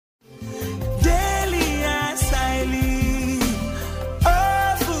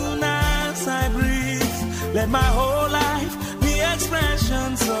Let my whole life be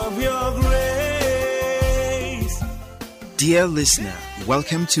expressions of your grace. Dear listener,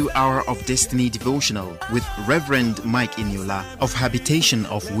 welcome to Hour of Destiny Devotional with Reverend Mike Eniola of Habitation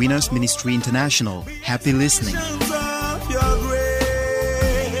of Winners Ministry International. Happy listening.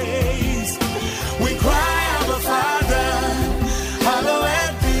 We cry, Abba Father,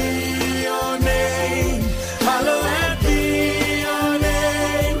 hallowed be your name, hallowed be your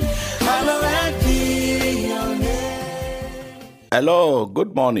name, hallowed be your name. Hello,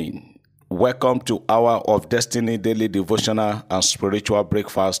 good morning. Welcome to Hour of Destiny Daily Devotional and Spiritual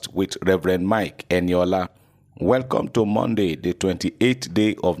Breakfast with Reverend Mike Eniola. Welcome to Monday, the 28th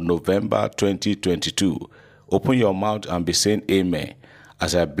day of November 2022. Open your mouth and be saying amen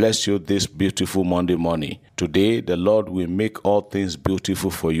as I bless you this beautiful Monday morning. Today, the Lord will make all things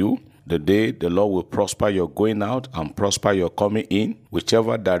beautiful for you. The day the Lord will prosper your going out and prosper your coming in.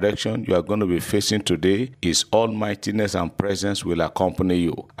 Whichever direction you are going to be facing today, His almightiness and presence will accompany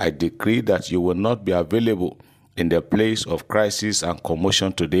you. I decree that you will not be available in the place of crisis and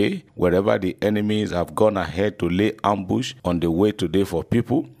commotion today. Wherever the enemies have gone ahead to lay ambush on the way today for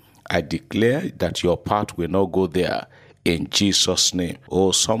people, I declare that your path will not go there. In Jesus' name.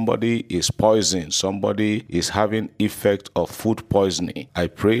 Oh, somebody is poisoned. Somebody is having effect of food poisoning. I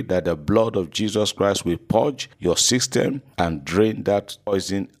pray that the blood of Jesus Christ will purge your system and drain that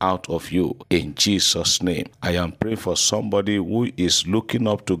poison out of you. In Jesus' name. I am praying for somebody who is looking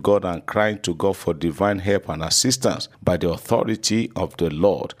up to God and crying to God for divine help and assistance by the authority of the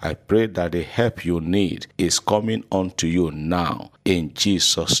Lord. I pray that the help you need is coming unto you now. In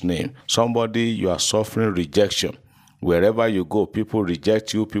Jesus' name. Somebody, you are suffering rejection. Wherever you go, people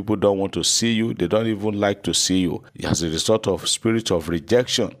reject you. People don't want to see you. They don't even like to see you. As a result of spirit of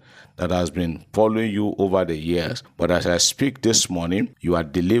rejection that has been following you over the years. But as I speak this morning, you are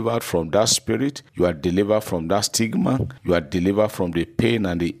delivered from that spirit. You are delivered from that stigma. You are delivered from the pain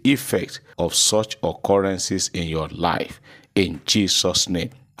and the effect of such occurrences in your life. In Jesus' name.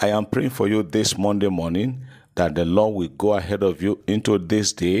 I am praying for you this Monday morning that the Lord will go ahead of you into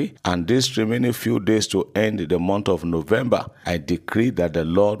this day and this remaining few days to end the month of November. I decree that the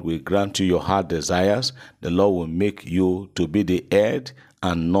Lord will grant you your heart desires. The Lord will make you to be the head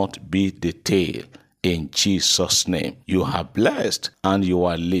and not be the tail. In Jesus' name, you are blessed and you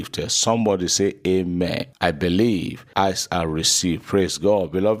are lifted. Somebody say amen. I believe, as I receive. Praise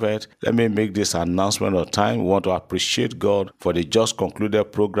God. Beloved, let me make this announcement of time. We want to appreciate God for the just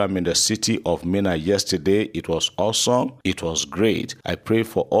concluded program in the city of Minna yesterday. It was awesome. It was great. I pray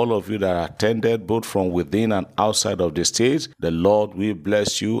for all of you that attended, both from within and outside of the state. The Lord will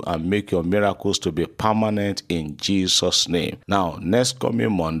bless you and make your miracles to be permanent in Jesus' name. Now, next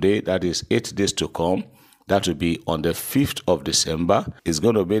coming Monday, that is 8 days to come, that will be on the 5th of December. It's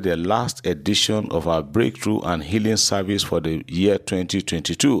going to be the last edition of our breakthrough and healing service for the year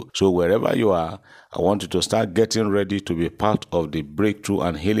 2022. So wherever you are, I want you to start getting ready to be part of the breakthrough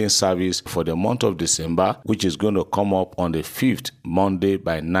and healing service for the month of December, which is going to come up on the 5th, Monday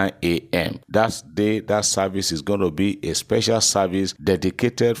by 9 a.m. That day, that service is going to be a special service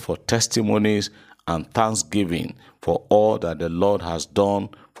dedicated for testimonies and thanksgiving for all that the Lord has done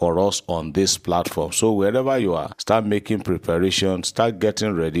for us on this platform. So wherever you are, start making preparation, start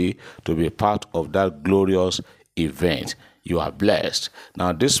getting ready to be part of that glorious event. You are blessed.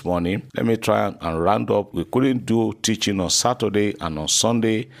 Now this morning, let me try and round up. We couldn't do teaching on Saturday and on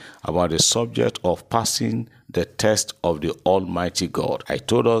Sunday about the subject of passing the test of the Almighty God. I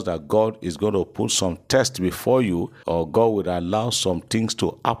told us that God is going to put some tests before you, or God will allow some things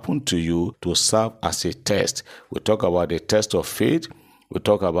to happen to you to serve as a test. We talk about the test of faith. We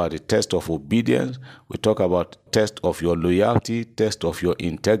talk about the test of obedience. We talk about test of your loyalty, test of your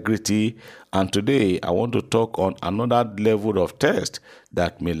integrity. And today, I want to talk on another level of test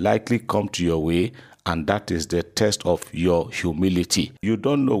that may likely come to your way, and that is the test of your humility. You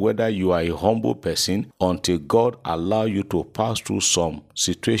don't know whether you are a humble person until God allows you to pass through some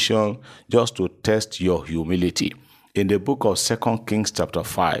situation just to test your humility. In the book of 2 Kings chapter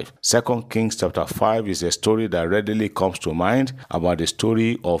 5. 2 Kings chapter 5 is a story that readily comes to mind about the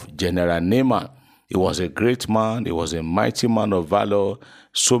story of General Naaman. He was a great man. He was a mighty man of valor.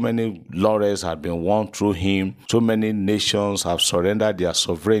 So many laurels had been won through him. So many nations have surrendered their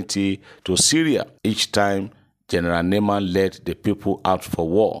sovereignty to Syria. Each time, General Naaman led the people out for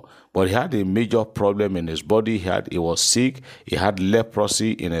war. But he had a major problem in his body. He was sick. He had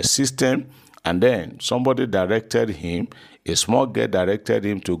leprosy in his system. And then somebody directed him A small girl directed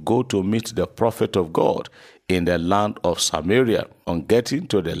him to go to meet the prophet of God in the land of Samaria. On getting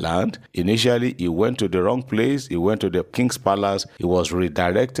to the land, initially he went to the wrong place. He went to the king's palace. He was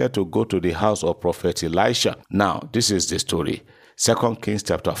redirected to go to the house of prophet Elisha. Now, this is the story. 2 Kings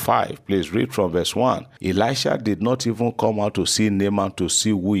chapter 5, please read from verse 1. Elisha did not even come out to see Naaman to see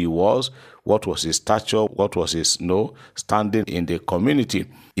who he was, what was his stature, what was his standing in the community.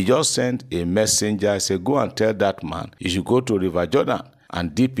 He just sent a messenger, said, go and tell that man, he should go to River Jordan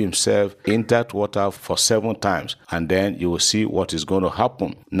and dip himself in that water for 7 times, and then you will see what is going to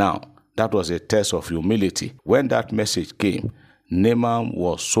happen. Now, that was a test of humility. When that message came, Naaman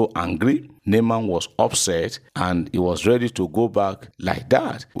was so angry, Naaman was upset, and he was ready to go back like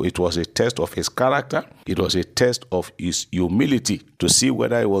that. It was a test of his character. It was a test of his humility to see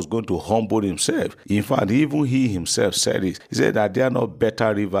whether he was going to humble himself. In fact, even he himself said it. He said that there are no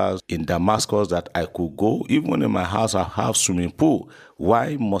better rivers in Damascus that I could go. Even in my house, I have swimming pool.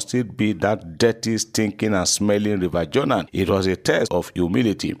 Why must it be that dirty, stinking, and smelling River Jordan? It was a test of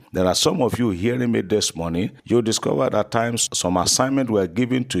humility. There are some of you hearing me this morning. You discovered at times some assignments were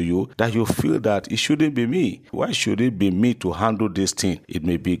given to you that you feel that it shouldn't be me. Why should it be me to handle this thing? It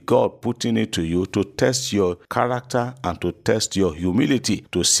may be God putting it to you to test your character and to test your humility,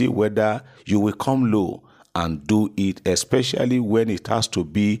 to see whether you will come low and do it, especially when it has to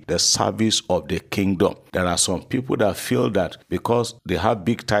be the service of the kingdom. There are some people that feel that because they have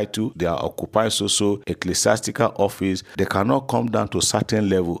big title, they are occupying so ecclesiastical office, they cannot come down to a certain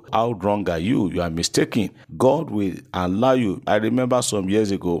level. How wrong are you? You are mistaken. God will allow you. I remember some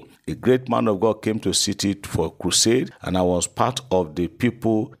years ago, a great man of God came to city for a crusade, and I was part of the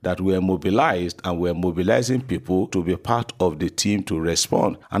people that were mobilized, and were mobilizing people to be part of the team to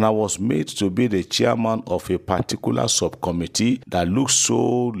respond. And I was made to be the chairman of a particular subcommittee that looked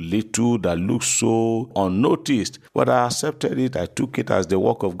so little, that looked so unnoticed. But I accepted it. I took it as the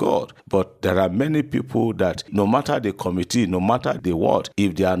work of God. But there are many people that no matter the committee, no matter the what,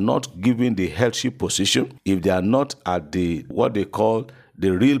 if they are not given the headship position, if they are not at the what they call the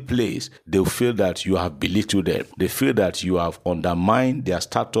real place, they feel that you have belittled them. They feel that you have undermined their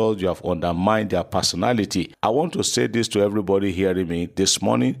status, you have undermined their personality. I want to say this to everybody hearing me this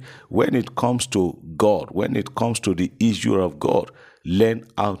morning. When it comes to God, when it comes to the issue of God, learn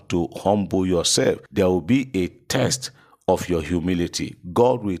how to humble yourself. There will be a test of your humility.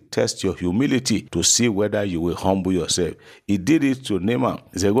 God will test your humility to see whether you will humble yourself. He did it to Naaman.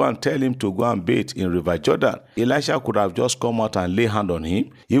 He said, go and tell him to go and bathe in River Jordan. Elisha could have just come out and lay hand on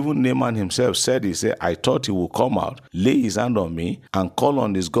him. Even Naaman himself said, I thought he would come out, lay his hand on me, and call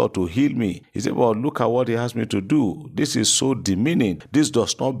on his God to heal me. He said, well, look at what he asked me to do. This is so demeaning. This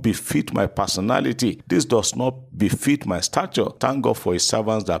does not befit my personality. This does not befit my stature. Thank God for his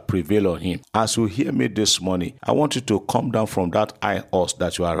servants that prevail on him. As you hear me this morning, I want you to come down from that high horse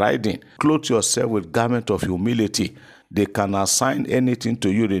that you are riding. Clothe yourself with garment of humility. They can assign anything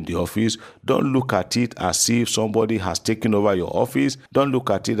to you in the office. Don't look at it as if somebody has taken over your office. Don't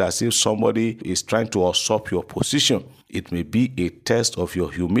look at it as if somebody is trying to usurp your position. It may be a test of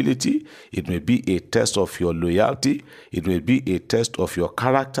your humility. It may be a test of your loyalty. It may be a test of your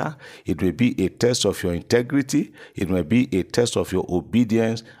character. It may be a test of your integrity. It may be a test of your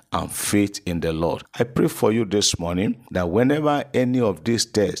obedience and faith in the Lord. I pray for you this morning that whenever any of these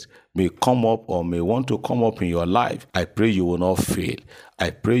tests may come up or may want to come up in your life, I pray you will not fail. I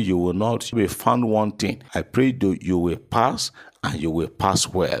pray you will not be found wanting. I pray that you will pass, and you will pass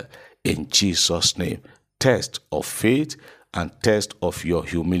well. In Jesus' name. Test of faith and test of your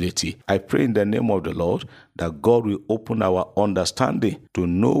humility. I pray in the name of the Lord that God will open our understanding to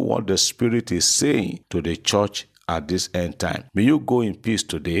know what the Spirit is saying to the church at this end time. May you go in peace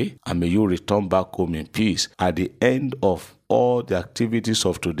today, and may you return back home in peace. At the end of all the activities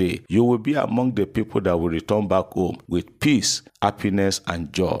of today, you will be among the people that will return back home with peace, happiness,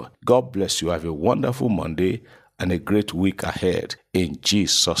 and joy. God bless you. Have a wonderful Monday and a great week ahead. In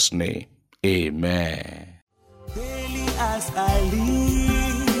Jesus' name, amen. Daily as I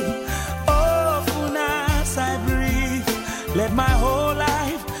live, often as I breathe, let my whole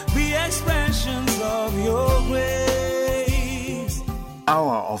life be expressions of your grace.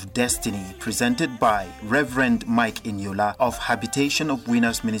 Hour of Destiny, presented by Reverend Mike Eniola of Habitation of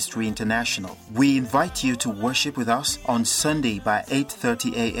Winners Ministry International. We invite you to worship with us on Sunday by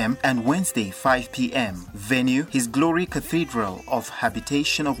 8:30 a.m. and Wednesday 5 p.m. Venue, His Glory Cathedral of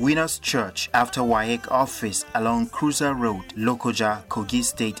Habitation of Winners Church, after WAEC office along Cruiser Road, Lokoja, Kogi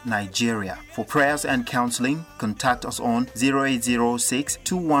State, Nigeria. For prayers and counseling, contact us on 0806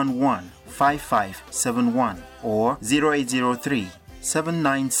 211 5571 or 0803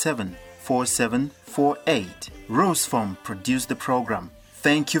 797 080-819-4748. Rose Form produced the program.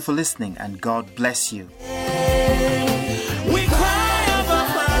 Thank you for listening and God bless you.